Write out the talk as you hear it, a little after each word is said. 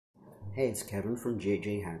Hey, it's Kevin from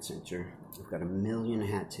JJ Hat Center. I've got a million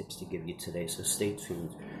hat tips to give you today, so stay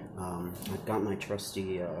tuned. I've got my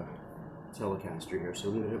trusty Telecaster here, so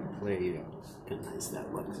I'm going to play. Look how nice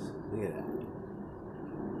that looks. Look at that.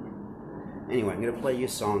 Anyway, I'm going to play you a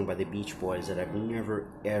song by the Beach Boys that I've never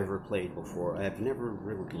ever played before. I've never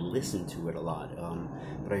really listened to it a lot,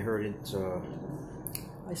 but I heard it.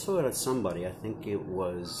 I saw it at somebody. I think it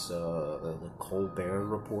was the Colbert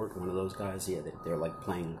Report, one of those guys. Yeah, they're like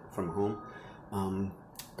playing from home.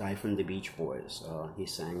 Guy from the Beach Boys. He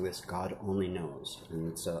sang this, God Only Knows. And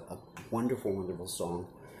it's a wonderful, wonderful song.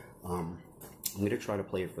 I'm going to try to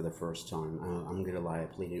play it for the first time. I'm going to lie, I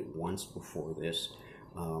played it once before this.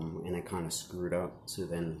 And I kind of screwed up. So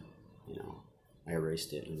then, I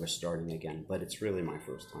erased it and we're starting again. But it's really my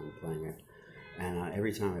first time playing it. And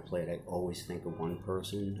every time I play it, I always think of one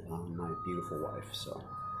person, my beautiful wife. So,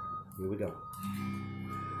 here we go.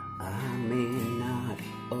 I may not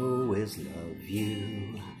always love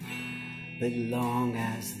you, but long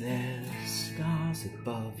as there's stars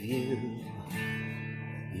above you,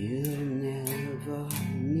 you'll never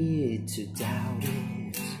need to doubt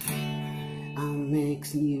it. I'm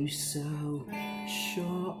making you so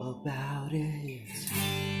sure about it.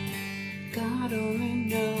 God only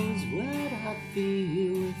knows what I'd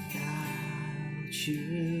be without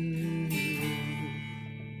you.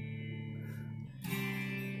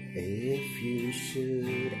 If you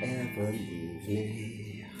should ever leave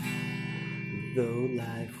me, though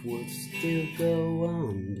life would still go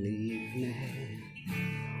on, leave me,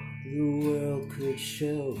 the world could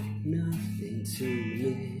show nothing to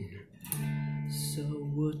me. So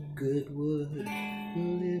what good would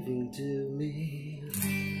living do me?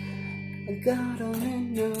 God only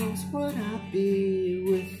knows what I'd be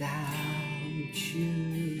without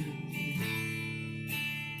you.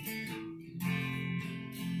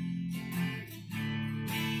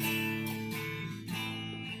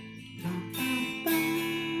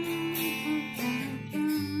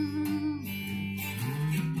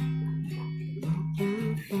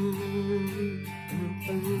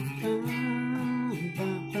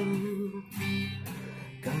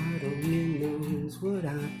 God only knows what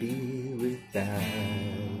I'd be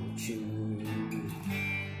without you.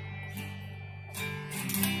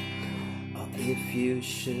 If you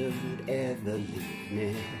should ever leave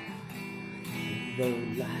me, though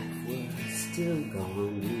life was still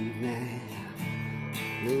gone, leave me,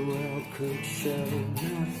 the world could show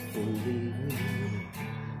nothing, leave me.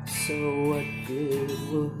 So what good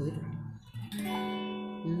would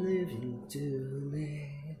living do me?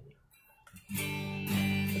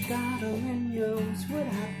 God only knows what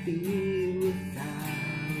I'd be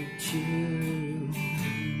without you.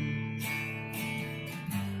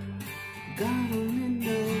 God only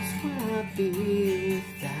knows what I'd be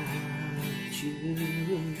without you.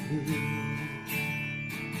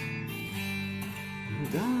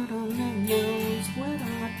 God only knows what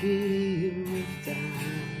I'd be without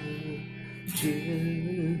you.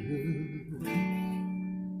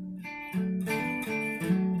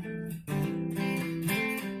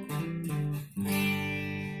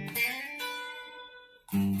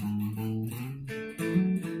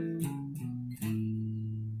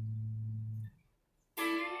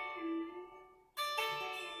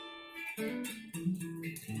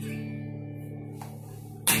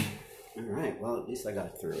 Alright, well, at least I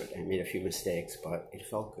got through it. I made a few mistakes, but it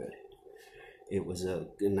felt good. It was a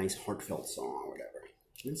nice, heartfelt song or whatever.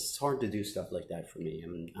 It's hard to do stuff like that for me.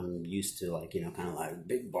 I'm used to, kind of like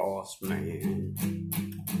big boss man.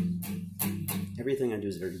 Everything I do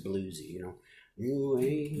is very bluesy, You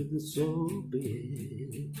ain't so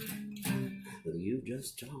big, you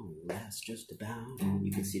just don't last just about.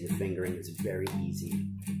 You can see the fingering is very easy.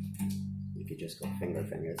 You could just go finger,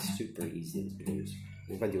 finger. It's super easy to blues.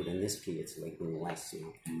 If I do it in this key, it's like less,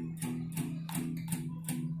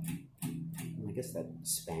 I guess that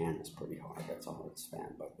span is pretty hard. That's a hard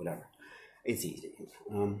span, but whatever. It's easy.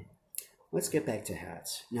 Let's get back to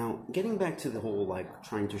hats. Now, getting back to the whole,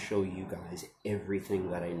 trying to show you guys everything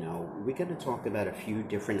that I know, we got to talk about a few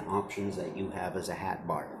different options that you have as a hat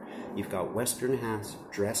buyer. You've got Western hats,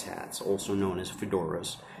 dress hats, also known as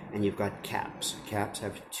fedoras, and you've got caps. Caps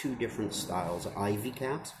have two different styles: ivy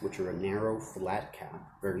caps, which are a narrow, flat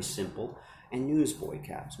cap, very simple, and newsboy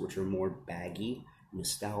caps, which are more baggy,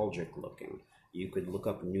 nostalgic looking. You could look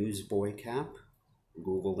up newsboy cap,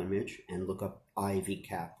 Google image, and look up ivy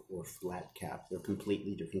cap or flat cap. They're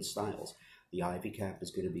completely different styles. The ivy cap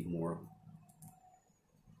is going to be more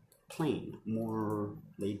plain, more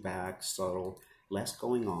laid back, subtle, less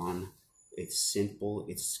going on. It's simple,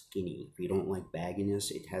 it's skinny. If you don't like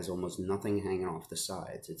bagginess, it has almost nothing hanging off the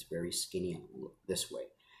sides. It's very skinny this way.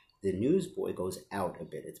 The Newsboy goes out a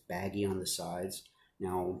bit. It's baggy on the sides.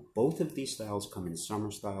 Now, both of these styles come in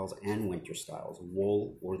summer styles and winter styles,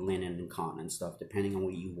 wool or linen and cotton and stuff, depending on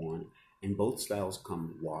what you want. And both styles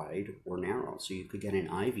come wide or narrow. So you could get an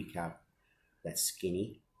ivy cap that's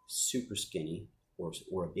skinny, super skinny,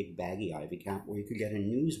 or a big baggy ivy cap, or you could get a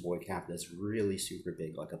Newsboy cap that's really super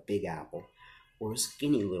big, like a big apple, or a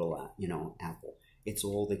skinny little, apple. It's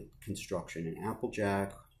all the construction. An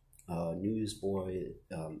Applejack, Newsboy,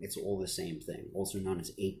 it's all the same thing, also known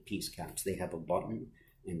as 8-piece caps. They have a button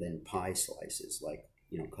and then pie slices, like,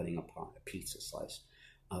 cutting a pizza slice.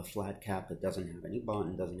 A flat cap that doesn't have any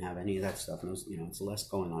button, doesn't have any of that stuff. It's less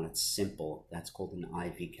going on. It's simple. That's called an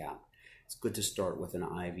ivy cap. It's good to start with an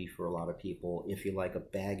ivy for a lot of people. If you like a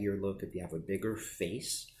baggier look, if you have a bigger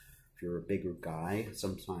face, if you're a bigger guy,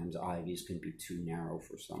 sometimes ivies can be too narrow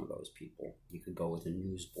for some of those people. You could go with a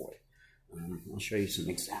Newsboy. I'll show you some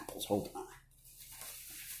examples. Hold on.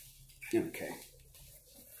 Okay.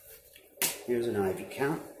 Here's an ivy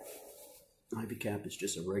cap. Ivy cap is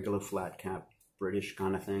just a regular flat cap, British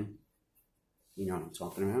kind of thing. You know what I'm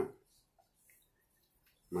talking about?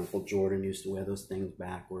 Michael Jordan used to wear those things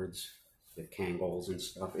backwards with Kangols and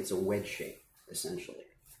stuff. It's a wedge shape, essentially.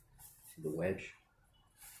 See the wedge?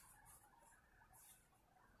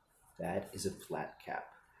 That is a flat cap.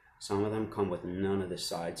 Some of them come with none of the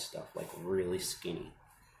side stuff, like really skinny.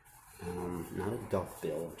 Not a duck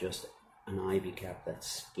bill, just an ivy cap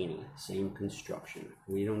that's skinny. Same construction.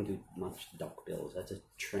 We don't do much duck bills. That's a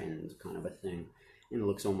trend kind of a thing. And it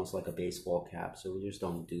looks almost like a baseball cap, so we just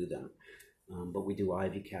don't do them. But we do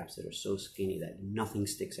ivy caps that are so skinny that nothing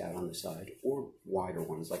sticks out on the side, or wider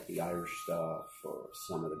ones like the Irish stuff or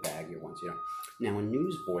some of the baggier ones, Now a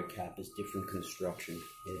Newsboy cap is different construction.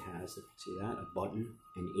 It has, see that, a button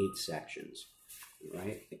and 8 sections,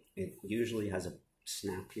 right? It usually has a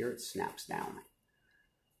snap here. It snaps down.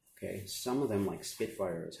 Okay, some of them, like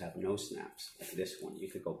Spitfires, have no snaps, like this one. You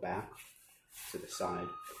could go back to the side,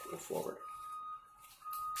 or forward.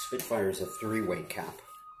 Spitfire is a 3-way cap.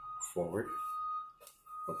 Forward,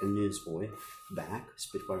 like a Newsboy, back,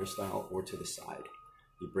 Spitfire style, or to the side.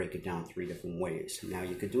 You break it down 3 different ways. Now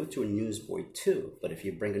you could do it to a Newsboy too, but if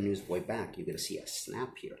you bring a Newsboy back, you're going to see a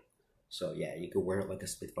snap here. So yeah, you could wear it like a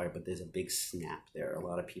Spitfire, but there's a big snap there. A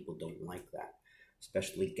lot of people don't like that,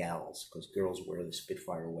 especially gals, because girls wear the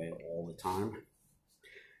Spitfire way all the time.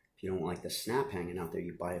 If you don't like the snap hanging out there,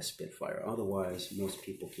 you buy a Spitfire. Otherwise, most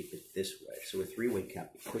people keep it this way. So a 3-way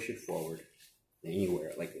cap, you push it forward, then you wear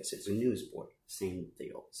it like this. It's a Newsboy. Same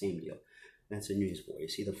deal. That's a Newsboy. You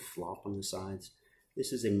see the flop on the sides?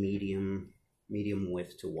 This is a medium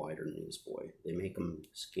width to wider Newsboy. They make them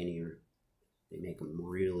skinnier. They make them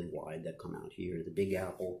really wide that come out here. The Big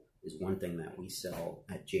Apple is one thing that we sell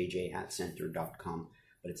at jjhatcenter.com,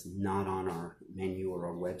 but it's not on our menu or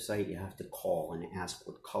our website. You have to call and ask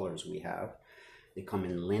what colors we have. They come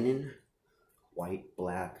in linen, white,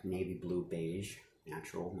 black, navy blue, beige,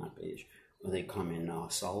 natural, not beige. They come in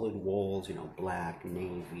solid wools, black,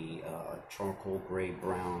 navy, charcoal, gray,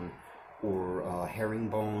 brown, or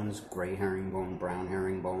herringbones, gray herringbone, brown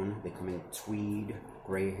herringbone. They come in tweed,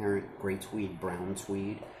 gray tweed, brown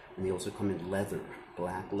tweed, and they also come in leather,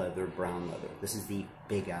 black leather, brown leather. This is the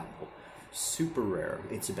Big Apple. Super rare.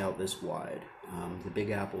 It's about this wide. The Big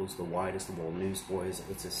Apple is the widest of all Newsboys.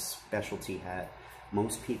 It's a specialty hat.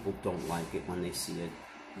 Most people don't like it when they see it.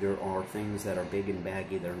 There are things that are big and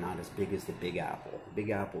baggy that are not as big as the Big Apple. The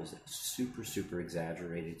Big Apple is super, super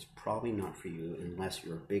exaggerated. It's probably not for you unless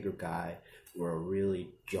you're a bigger guy or a really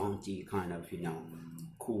jaunty kind of,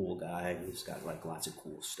 cool guy who's got like lots of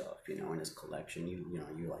cool stuff, in his collection. You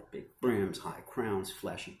like big brims, high crowns,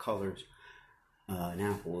 flashy colors. An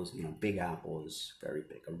apple is, Big Apple is very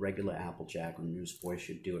big. A regular Applejack or Newsboy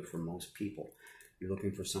should do it for most people. If you're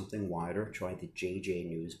looking for something wider, try the JJ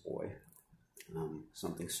Newsboy.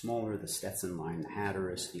 Something smaller, the Stetson line, the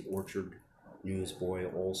Hatteras, the Orchard Newsboy,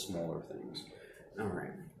 all smaller things.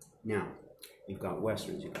 Alright, now, you've got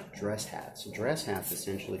westerns, you've got dress hats. Dress hats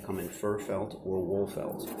essentially come in fur felt or wool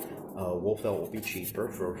felt. Wool felt will be cheaper,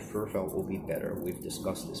 fur felt will be better. We've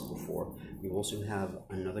discussed this before. You also have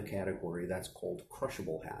another category that's called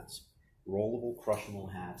crushable hats. Rollable crushable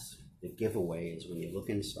hats. The giveaway is when you look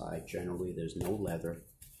inside, generally there's no leather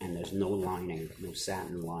and there's no lining, no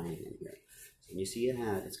satin lining in here. When you see a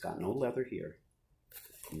hat, it's got no leather here,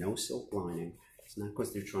 no silk lining. It's not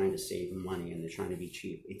because they're trying to save money and they're trying to be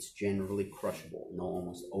cheap. It's generally crushable. And they'll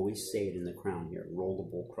almost always say it in the crown here.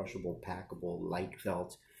 Rollable, crushable, packable, light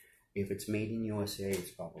felt. If it's made in USA,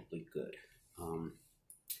 it's probably good.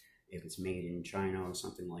 If it's made in China or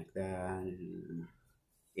something like that,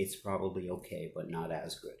 it's probably okay, but not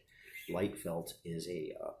as good. light felt is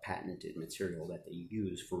a patented material that they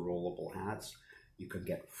use for rollable hats. You could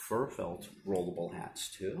get fur felt rollable hats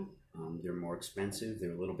too. They're more expensive,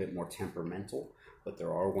 they're a little bit more temperamental, but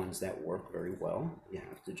there are ones that work very well. You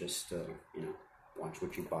have to just, you know, watch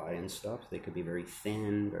what you buy and stuff. They could be very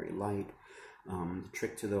thin, very light. The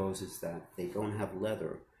trick to those is that they don't have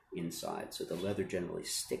leather inside, so the leather generally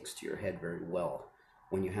sticks to your head very well.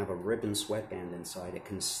 When you have a ribbon sweatband inside, it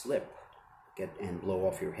can slip and blow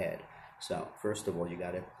off your head. So first of all, you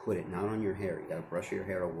got to put it not on your hair. You got to brush your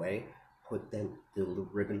hair away, put the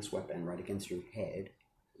ribbon sweatband right against your head.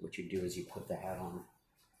 What you do is you put the hat on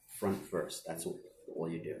front first. That's all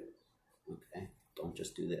you do. Okay, don't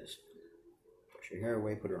just do this. Brush your hair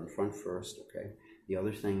away, put it on front first. Okay. The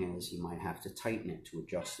other thing is you might have to tighten it to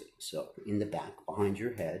adjust it. So in the back, behind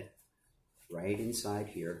your head, right inside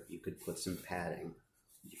here, you could put some padding.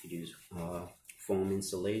 You could use foam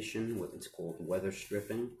insulation, what it's called weather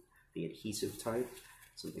stripping, the adhesive type,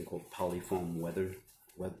 something called polyfoam weather,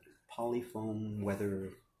 I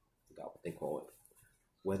forgot what they call it,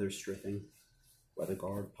 weather stripping, weather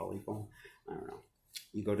guard, polyfoam, I don't know.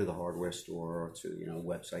 You go to the hardware store or to, you know,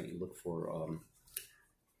 website, you look for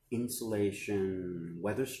insulation,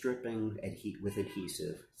 weather stripping with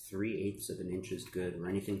adhesive. 3/8 of an inch is good, or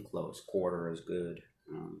anything close. 1/4 is good.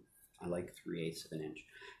 I like 3/8 of an inch.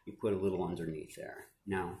 You put a little underneath there.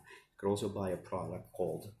 Now, you could also buy a product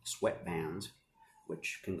called sweatbands,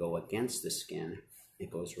 which can go against the skin. It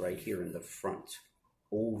goes right here in the front,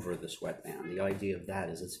 over the sweatband. The idea of that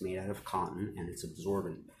is it's made out of cotton and it's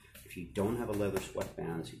absorbent. If you don't have a leather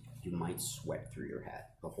sweatband, you might sweat through your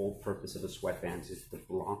hat. The whole purpose of a sweatband is to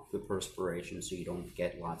block the perspiration so you don't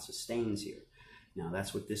get lots of stains here. Now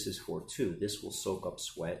that's what this is for too. This will soak up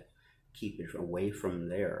sweat, keep it away from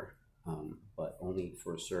there, but only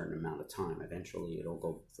for a certain amount of time. Eventually it'll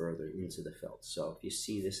go further into the felt. So if you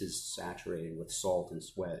see this is saturated with salt and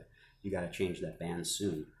sweat, you got to change that band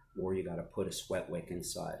soon, or you got to put a sweat wick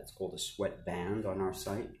inside. It's called a sweat band on our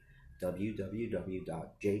site,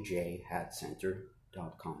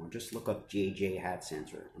 www.jjhatcenter.com, or just look up JJ Hat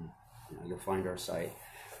Center and you'll find our site.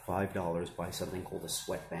 $5, buy something called a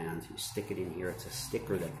sweatband. You stick it in here. It's a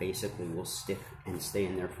sticker that basically will stick and stay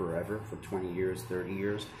in there forever, for 20 years, 30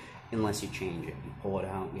 years, unless you change it. You pull it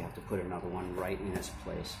out, you have to put another one right in its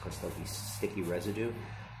place because there'll be sticky residue.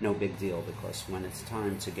 No big deal, because when it's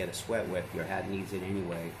time to get a sweat wick, your hat needs it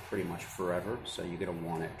anyway pretty much forever, so you're going to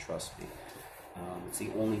want it, trust me. It's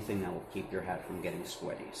the only thing that will keep your hat from getting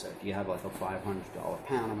sweaty. So if you have like a $500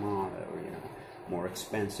 Panama, or more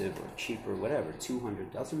expensive or cheaper, whatever, $200,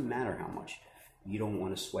 doesn't matter how much, you don't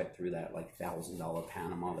want to sweat through that like $1,000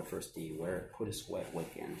 Panama the first day you wear it. Put a sweat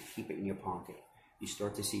wick in, keep it in your pocket. You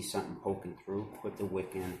start to see something poking through, put the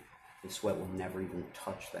wick in. The sweat will never even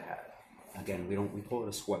touch the hat. Again, we call it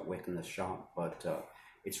a sweat wick in the shop, but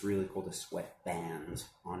it's really called a sweat band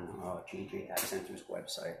on JJ Hat Center's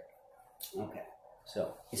website. Okay,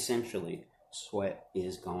 so essentially, sweat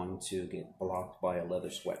is going to get blocked by a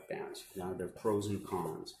leather sweatband. Now, there are pros and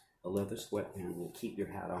cons. A leather sweatband will keep your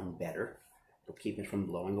hat on better. It'll keep it from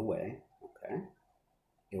blowing away, okay?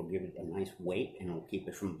 It'll give it a nice weight, and it'll keep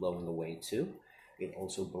it from blowing away too. It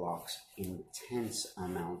also blocks intense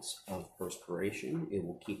amounts of perspiration. It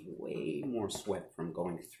will keep way more sweat from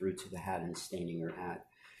going through to the hat and staining your hat.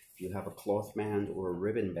 If you have a cloth band or a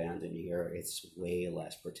ribbon band in here, it's way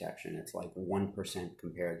less protection. It's like 1%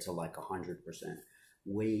 compared to like 100%.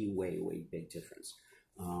 Way, way, way big difference.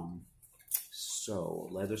 So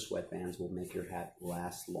leather sweatbands will make your hat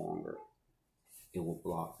last longer. It will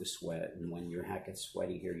block the sweat, and when your hat gets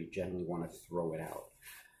sweaty here, you generally want to throw it out.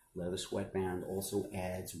 Leather sweatband also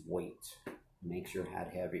adds weight, makes your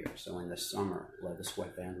hat heavier. So in the summer, leather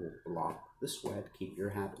sweatband will block the sweat, keep your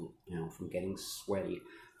hat, from getting sweaty,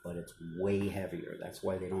 but it's way heavier. That's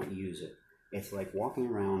why they don't use it. It's like walking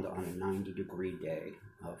around on a 90-degree day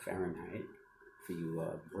of Fahrenheit, for you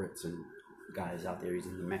Brits and guys out there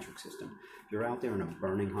using the metric system. You're out there on a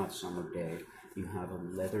burning hot summer day, you have a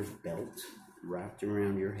leather belt wrapped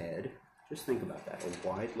around your head. Just think about that, a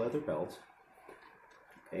wide leather belt,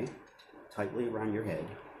 okay, tightly around your head.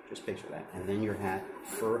 Just picture that. And then your hat,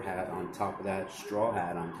 fur hat on top of that, straw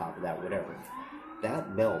hat on top of that, whatever.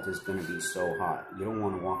 That belt is going to be so hot. You don't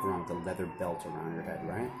want to walk around with a leather belt around your head,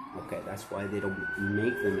 right? Okay, that's why they don't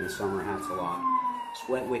make them in summer hats a lot.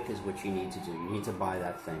 Sweat wick is what you need to do. You need to buy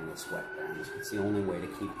that thing with sweatbands. It's the only way to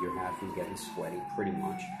keep your hat from getting sweaty, pretty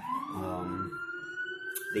much.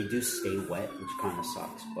 They do stay wet, which kind of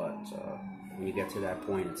sucks, but when you get to that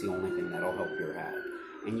point, it's the only thing that'll help your hat.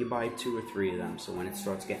 and you buy 2 or 3 of them. So when it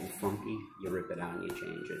starts getting funky, you rip it out and you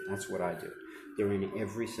change it. That's what I do. They're in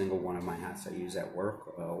every single one of my hats I use at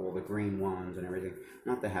work, all the green ones and everything.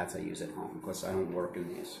 Not the hats I use at home, because I don't work in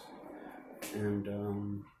these. And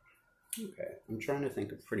okay, I'm trying to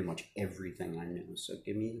think of pretty much everything I know. So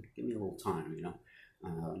give me a little time, you know.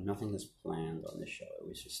 Nothing is planned on this show. I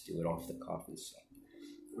always just do it off the cuff and stuff.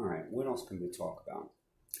 All right, what else can we talk about?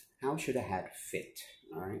 How should a hat fit?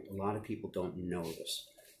 All right, a lot of people don't know this.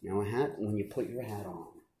 Now, a hat, when you put your hat on,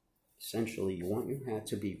 essentially you want your hat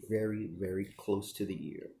to be very, very close to the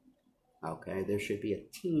ear. Okay, there should be a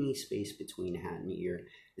teeny space between hat and ear,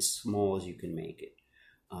 as small as you can make it.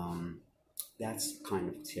 That's kind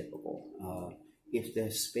of typical. If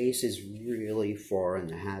the space is really far and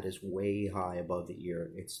the hat is way high above the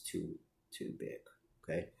ear, it's too big,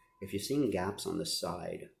 okay? If you're seeing gaps on the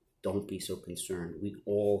side, don't be so concerned. We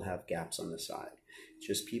all have gaps on the side. It's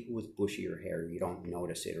just people with bushier hair, you don't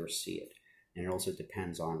notice it or see it. And it also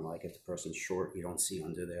depends on, like, if the person's short, you don't see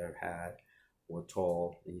under their hat, or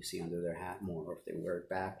tall, then you see under their hat more, or if they wear it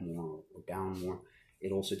back more or down more.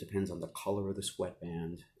 It also depends on the color of the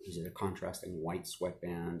sweatband. Is it a contrasting white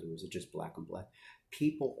sweatband, or is it just black and black?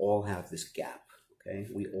 People all have this gap, okay?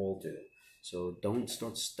 We all do. So don't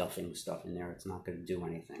start stuffing stuff in there. It's not going to do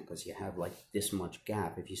anything, because you have like this much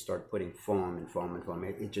gap. If you start putting foam and foam and foam,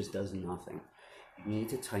 it just does nothing. You need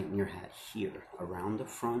to tighten your hat here, around the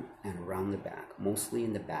front and around the back, mostly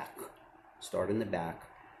in the back. Start in the back.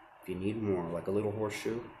 If you need more, like a little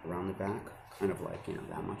horseshoe around the back, kind of like, you know,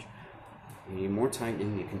 that much. You need more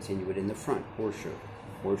tightening, you continue it in the front, horseshoe,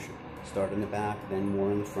 horseshoe. Start in the back, then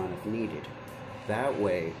more in the front if needed. That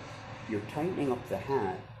way, you're tightening up the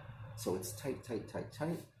hat, so it's tight, tight, tight,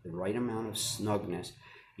 tight, the right amount of snugness.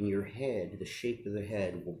 And your head, the shape of the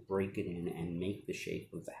head, will break it in and make the shape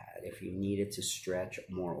of the hat. If you need it to stretch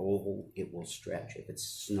more oval, it will stretch. If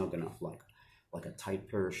it's snug enough, like a tight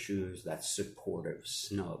pair of shoes that's supportive,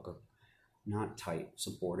 snug, not tight,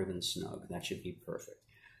 supportive and snug, that should be perfect.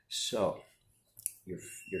 So your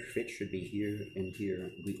fit should be here and here.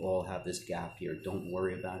 We all have this gap here. Don't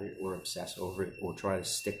worry about it or obsess over it or try to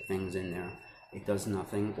stick things in there. It does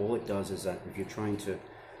nothing. All it does is that if you're trying to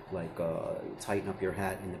tighten up your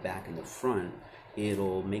hat in the back and the front,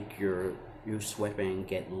 it'll make your sweatband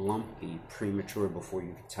get lumpy premature before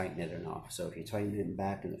you can tighten it enough. So if you tighten it in the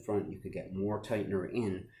back and the front, you could get more tightener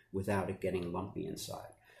in without it getting lumpy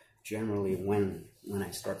inside. Generally, when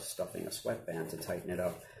I start stuffing a sweatband to tighten it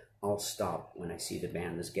up, I'll stop when I see the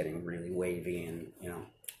band is getting really wavy, and you know,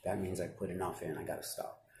 that means I put enough in, I gotta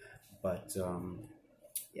stop. But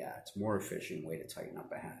yeah, it's a more efficient way to tighten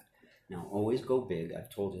up a hat. Now, always go big.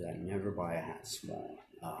 I've told you that. Never buy a hat small.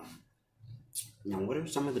 Now, what are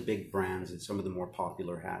some of the big brands and some of the more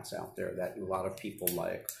popular hats out there that a lot of people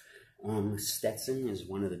like? Stetson is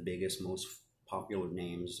one of the biggest, most popular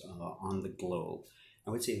names on the globe. I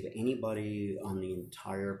would say if anybody on the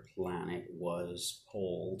entire planet was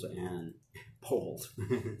polled,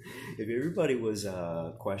 if everybody was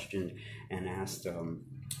questioned and asked,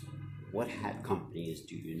 what hat companies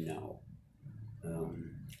do you know?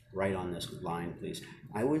 Right on this line, please.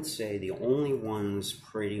 I would say the only ones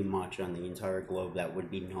pretty much on the entire globe that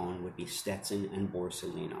would be known would be Stetson and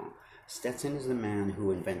Borsalino. Stetson is the man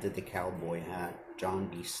who invented the cowboy hat, John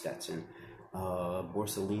B. Stetson.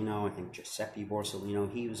 Borsalino, I think Giuseppe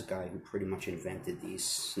Borsalino, he was a guy who pretty much invented these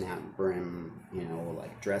snap brim, you know,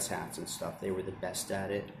 like dress hats and stuff. They were the best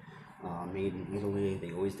at it. Made in Italy,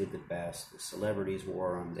 they always did the best. The celebrities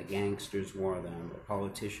wore them, the gangsters wore them, the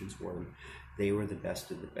politicians wore them. They were the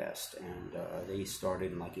best of the best, and they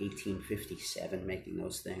started in like 1857 making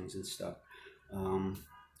those things and stuff.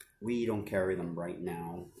 We don't carry them right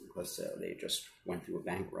now because they just went through a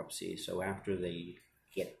bankruptcy. So after they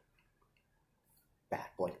get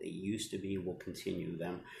back like they used to be, we'll continue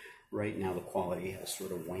them. Right now the quality has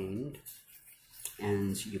sort of waned,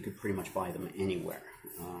 and you could pretty much buy them anywhere.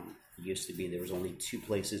 It used to be there was only 2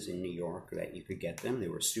 places in New York that you could get them. They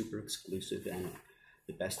were super exclusive and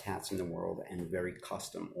the best hats in the world, and very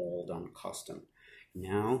custom, all done custom.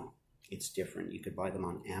 Now it's different. You could buy them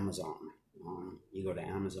on Amazon. You go to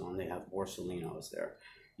Amazon, they have Borsalinos there.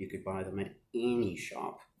 You could buy them at any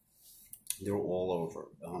shop. They're all over.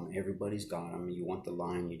 Everybody's got them. You want the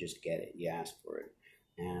line, you just get it. You ask for it.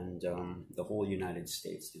 And the whole United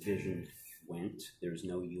States division went. There's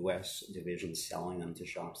no U.S. division selling them to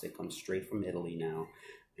shops. They come straight from Italy now.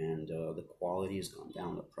 And the quality has gone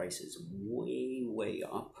down. The price is way, way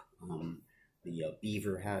up. The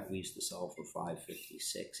beaver hat we used to sell for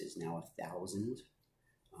 $556 is now $1,000.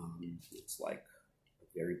 It's like a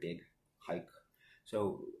very big hike.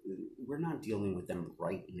 So we're not dealing with them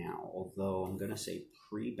right now, although I'm going to say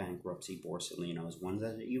pre-bankruptcy Borsellino's, ones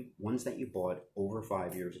that you bought over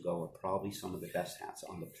 5 years ago are probably some of the best hats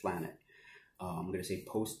on the planet. I'm going to say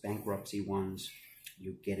post-bankruptcy ones,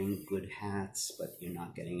 you're getting good hats, but you're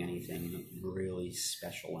not getting anything really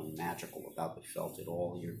special and magical about the felt at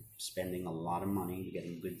all. You're spending a lot of money, you're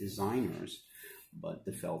getting good designers, but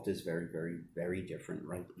the felt is very, very, very different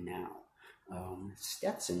right now.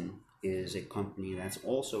 Stetson is a company that's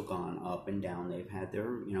also gone up and down. They've had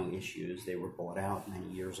their, issues. They were bought out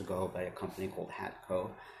many years ago by a company called Hatco,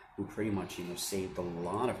 who pretty much, saved a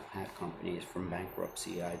lot of hat companies from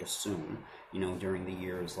bankruptcy, I'd assume, during the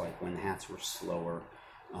years like when hats were slower.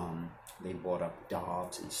 They bought up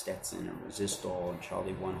Dobbs and Stetson and Resistol and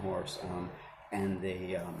Charlie One Horse, and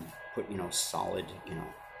they put, solid,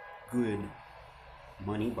 good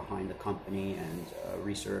money behind the company and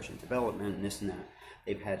research and development and this and that.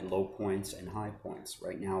 They've had low points and high points.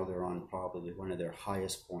 Right now they're on probably one of their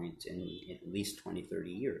highest points in at least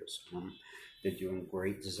 20-30 years. They're doing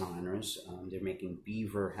great designers. They're making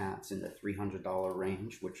beaver hats in the $300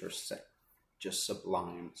 range, which are just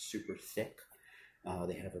sublime, super thick.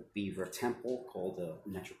 They have a beaver temple called the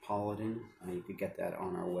Metropolitan. You could get that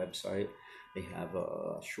on our website. They have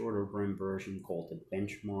a shorter brim version called the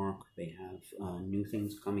Benchmark. They have new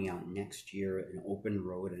things coming out next year, an open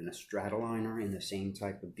road and a Stratoliner in the same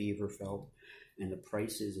type of beaver felt. And the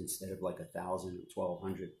prices, instead of like $1,000,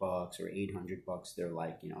 $1,200 or $800, they're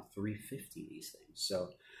like, $350, these things. So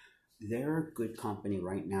they're a good company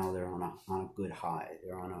right now. They're on a good high.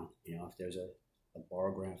 They're on a, if there's a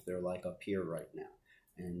bar graph, they're like up here right now.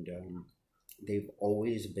 And they've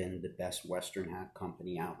always been the best Western hat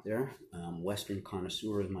company out there. Western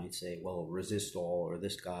connoisseurs might say, well, Resistol or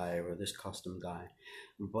this guy or this custom guy.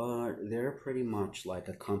 But they're pretty much like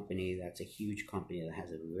a company that's a huge company that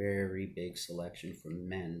has a very big selection for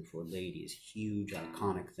men, for ladies. Huge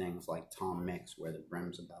iconic things like Tom Mix, where the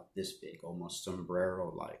brim's about this big, almost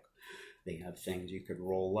sombrero-like. They have things you could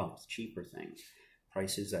roll up, cheaper things.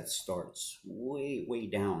 Prices that starts way, way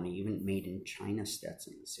down, even made in China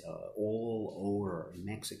Stetsons, all over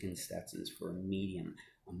Mexican Stetsons for medium,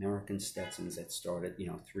 American Stetsons that started,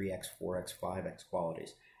 3X, 4X, 5X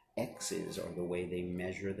qualities. X's are the way they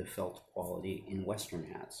measure the felt quality in Western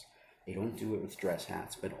hats. They don't do it with dress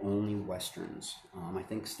hats, but only Westerns. I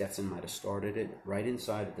think Stetson might have started it right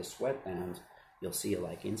inside of the sweatband. You'll see it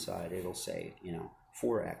like inside, it'll say,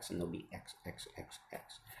 4X, and there'll be X, X, X,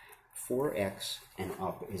 X. 4X and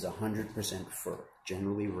up is 100% fur,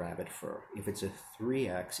 generally rabbit fur. If it's a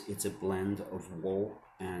 3X, it's a blend of wool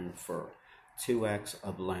and fur. 2X,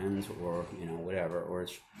 a blend, or whatever, or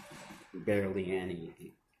it's barely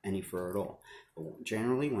any fur at all. But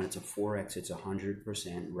generally, when it's a 4X, it's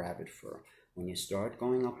 100% rabbit fur. When you start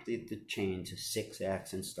going up the chain to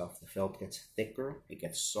 6X and stuff, the felt gets thicker, it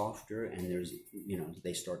gets softer, and there's,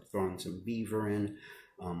 they start throwing some beaver in.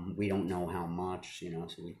 We don't know how much,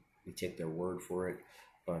 so we take their word for it,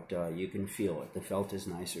 but you can feel it. The felt is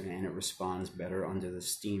nicer and it responds better under the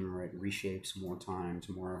steamer. It reshapes more times,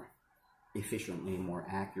 more efficiently, more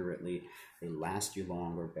accurately. They last you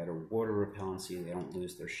longer, better water repellency. They don't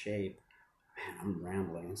lose their shape. Man, I'm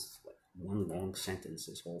rambling. It's like one long sentence,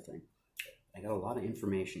 this whole thing. I got a lot of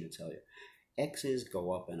information to tell you. X's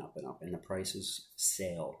go up and up and up, and the prices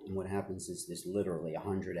sail. And what happens is there's literally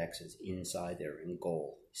 100 X's inside there in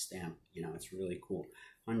gold stamp. It's really cool.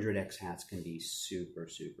 100X hats can be super,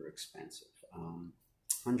 super expensive.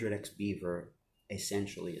 100X beaver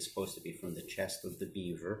essentially is supposed to be from the chest of the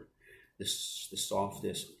beaver, the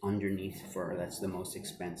softest underneath fur. That's the most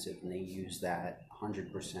expensive, and they use that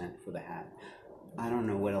 100% for the hat. I don't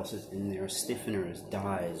know what else is in there. Stiffeners,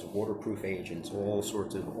 dyes, waterproof agents, all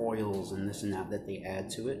sorts of oils and this and that they add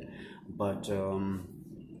to it. But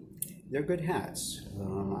they're good hats.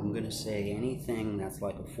 I'm going to say anything that's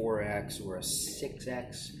like a 4X or a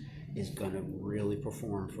 6X is going to really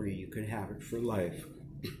perform for you. You could have it for life.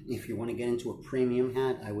 If you want to get into a premium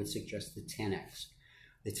hat, I would suggest the 10X.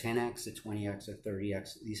 The 10X, the 20X, the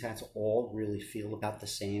 30X, these hats all really feel about the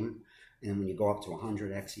same. And when you go up to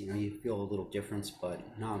 100X, you feel a little difference, but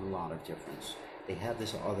not a lot of difference. They have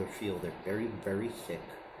this other feel. They're very, very thick.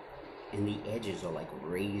 And the edges are like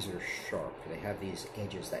razor sharp. They have these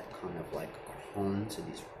edges that kind of like hone to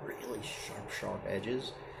these really sharp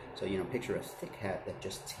edges. So, picture a thick hat that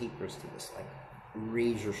just tapers to this like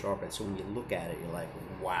razor sharp edge. So when you look at it, you're like,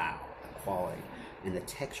 wow, the quality. And the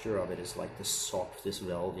texture of it is like the softest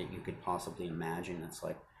velvet you could possibly imagine. It's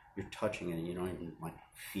like you're touching it and you don't even like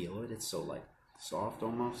feel it. It's so like soft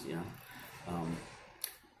almost,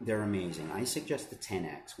 they're amazing. I suggest the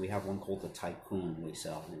 10X. We have one called the Tycoon we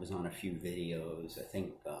sell. It was on a few videos. I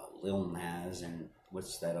think Lil Nas and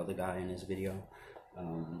what's that other guy in his video?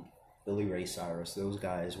 Billy Ray Cyrus. Those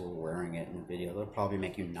guys were wearing it in the video. They'll probably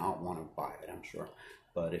make you not want to buy it, I'm sure.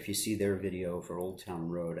 But if you see their video for Old Town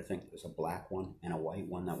Road, I think there's a black one and a white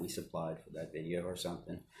one that we supplied for that video or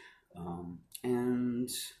something. And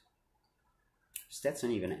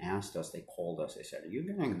Stetson even asked us, they called us, they said, are you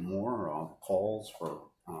getting more calls for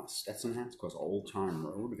Stetson hats because Old Town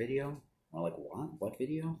Road video? We're like, what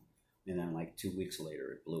video? And then like 2 weeks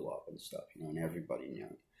later it blew up and stuff, you know, and everybody knew.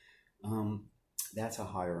 That's a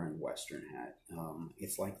higher end Western hat.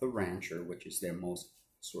 It's like the Rancher, which is their most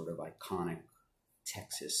sort of iconic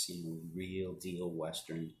Texas, you know, real deal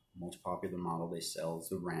Western. Most popular model they sell is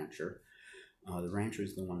the Rancher. The Rancher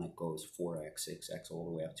is the one that goes 4X, 6X, all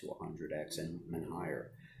the way up to 100X and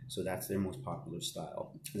higher. So that's their most popular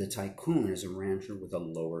style. The Tycoon is a Rancher with a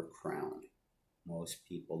lower crown. Most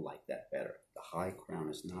people like that better. The high crown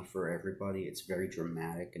is not for everybody. It's very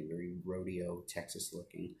dramatic and very rodeo Texas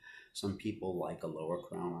looking. Some people like a lower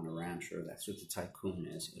crown on a Rancher. That's what the Tycoon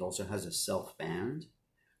is. It also has a self band.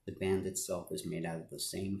 The band itself is made out of the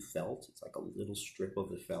same felt. It's like a little strip of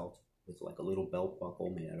the felt with like a little belt buckle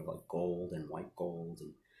made out of like gold and white gold,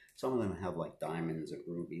 and some of them have like diamonds and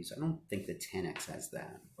rubies. I don't think the 10X has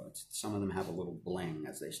that, but some of them have a little bling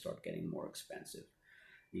as they start getting more expensive.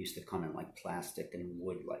 They used to come in like plastic and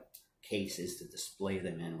wood like cases to display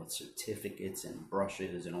them in with certificates and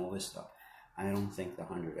brushes and all this stuff. I don't think the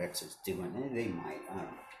 100X is doing it. They might. I don't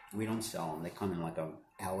know. We don't sell them. They come in like a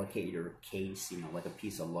alligator case, you know, like a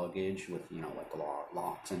piece of luggage with, you know, like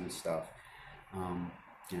locks and stuff.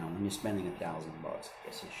 You know, when you're spending $1,000, I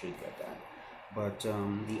guess you should get that. But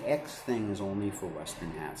the X thing is only for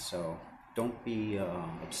Western hats, so don't be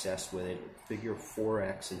obsessed with it. Figure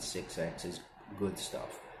 4X and 6X is good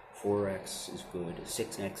stuff. 4X is good.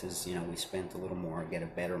 6X is, you know, we spent a little more, get a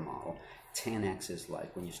better model. 10X is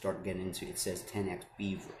like when you start getting into, it says 10X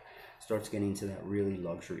Beaver. Starts getting into that really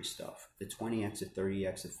luxury stuff. The 20X, the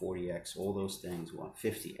 30X, the 40X, all those things. Well,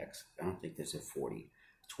 50X. I don't think there's a 40.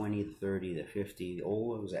 20, the 30, the 50,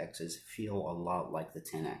 all those X's feel a lot like the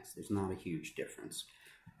 10X. There's not a huge difference.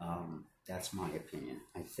 That's my opinion.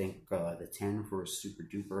 I think the 10 for a super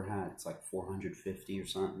duper hat, it's like 450 or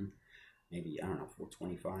something. Maybe, I don't know,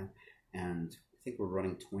 425. And I think we're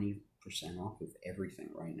running 20% off of everything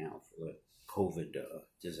right now for the COVID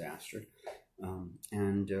disaster.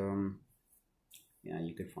 Yeah,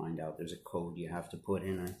 you could find out there's a code you have to put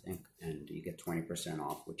in, I think, and you get 20%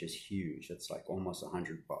 off, which is huge. It's like almost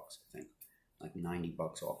 $100, I think, like $90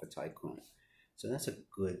 off a Tycoon. So that's a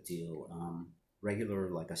good deal.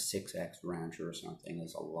 Regular, like a 6X Rancher or something,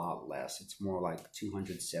 is a lot less. It's more like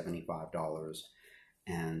 $275.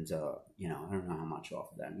 And, you know, I don't know how much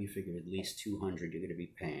off of that. You figure at least $200 you're going to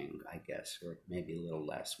be paying, I guess, or maybe a little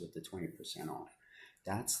less with the 20% off.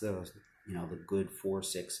 That's the, you know, the good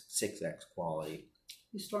 6X quality.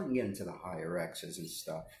 You're starting to get into the higher X's and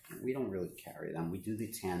stuff. We don't really carry them. We do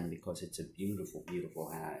the 10 because it's a beautiful,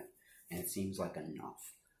 beautiful hat, and it seems like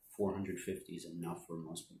enough. 450 is enough for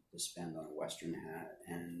most people to spend on a Western hat,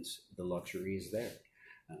 and the luxury is there.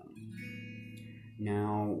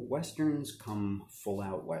 Now, Westerns come full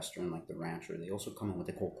out Western like the Rancher. They also come in what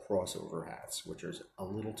they call crossover hats, which is a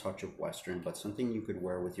little touch of Western, but something you could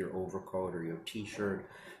wear with your overcoat or your t-shirt,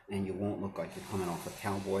 and you won't look like you're coming off a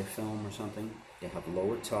cowboy film or something. They have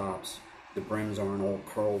lower tops. The brims aren't all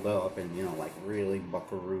curled up and, you know, like really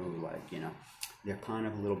buckaroo, like, you know. They're kind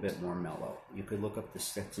of a little bit more mellow. You could look up the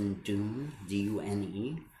Stetson Dune,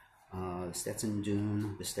 D-U-N-E. The Stetson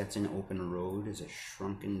Dune, the Stetson Open Road is a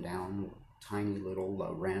shrunken down, tiny little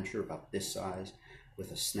Rancher about this size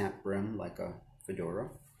with a snap brim like a Fedora.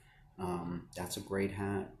 That's a great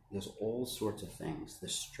hat. There's all sorts of things. The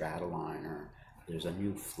Stratoliner. There's a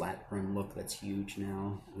new flat brim look that's huge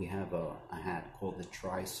now. We have a hat called the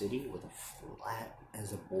Tri-City with a flat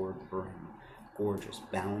as a board brim. Gorgeous.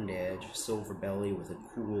 Bound edge, silver belly with a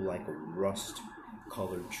cool like a rust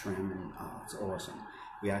colored trim, and it's awesome.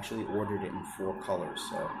 We actually ordered it in 4 colors,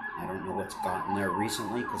 so I don't know what's gotten there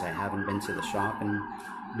recently because I haven't been to the shop in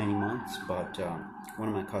many months, but one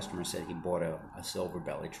of my customers said he bought a silver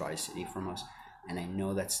belly Tri-City from us, and I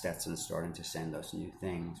know that Stetson's starting to send us new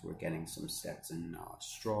things. We're getting some Stetson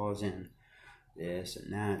straws in, this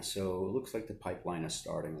and that, so it looks like the pipeline is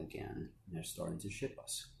starting again, and they're starting to ship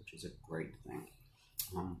us, which is a great thing.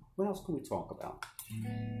 What else can we talk about?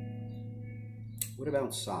 What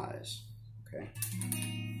about size? Okay.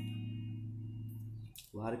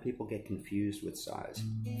 A lot of people get confused with size.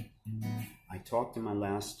 I talked in my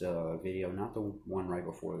last video, not the one right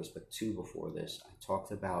before this, but two before this. I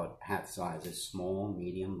talked about hat sizes: small,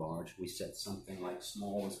 medium, large. We said something like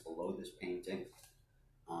small is below this painting.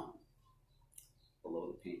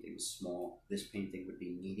 Below the painting is small. This painting would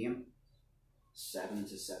be medium. 7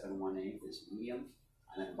 to 7 1/8 is medium.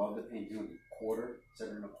 And then above the painting would be quarter,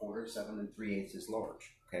 7 1/4, 7 3/8 is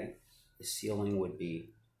large. Okay. The ceiling would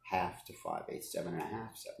be half to 5/8, 7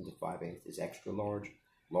 1/2, 7 to 5/8 is extra large.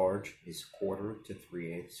 Large is quarter to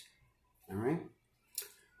 3/8. All right.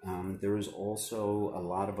 There is also a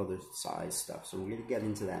lot of other size stuff, so we're going to get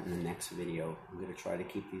into that in the next video. I'm going to try to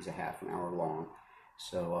keep these a half an hour long.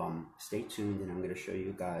 So stay tuned, and I'm going to show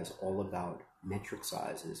you guys all about metric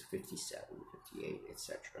sizes, 57, 58,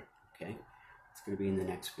 etc. Okay? It's going to be in the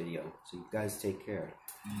next video. So you guys take care.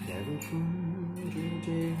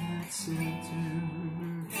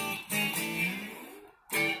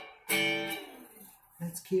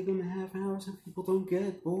 Let's keep them a half hour so people don't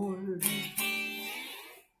get bored.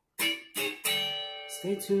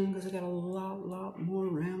 Stay tuned, because I got a lot more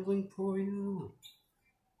rambling for you.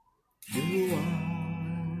 You are